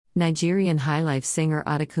Nigerian highlife singer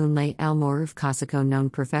Adekunle Gold, known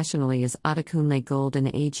professionally as Adekunle Gold,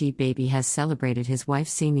 and AG Baby, has celebrated his wife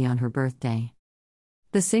Simi on her birthday.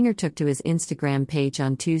 The singer took to his Instagram page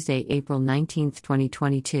on Tuesday, April 19,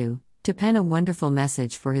 2022, to pen a wonderful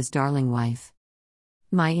message for his darling wife.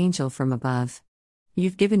 "My angel from above.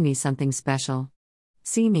 You've given me something special.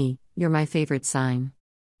 Simi, you're my favorite sign.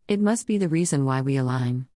 It must be the reason why we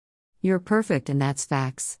align. You're perfect, and that's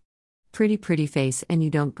facts. Pretty face, and you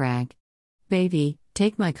don't brag. Baby,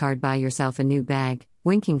 take my card, buy yourself a new bag,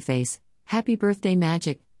 winking face, happy birthday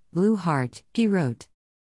magic, blue heart," he wrote.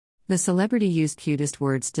 The celebrity used cutest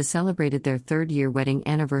words to celebrate their third-year wedding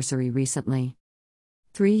anniversary recently.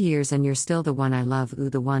 3 years and you're still the one I love, ooh,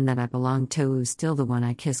 the one that I belong to, ooh, still the one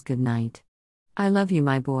I kiss goodnight. I love you,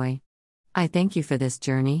 my boy. I thank you for this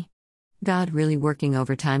journey. God really working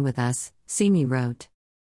overtime with us, Simi wrote.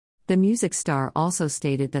 The music star also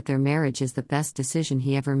stated that their marriage is the best decision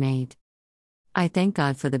he ever made. "I thank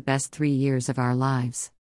God for the best 3 years of our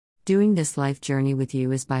lives. Doing this life journey with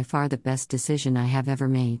you is by far the best decision I have ever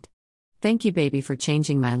made. Thank you, baby, for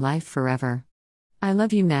changing my life forever. I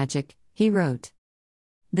love you, magic," he wrote.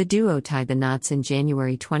 The duo tied the knots in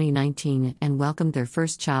January 2019 and welcomed their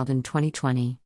first child in 2020.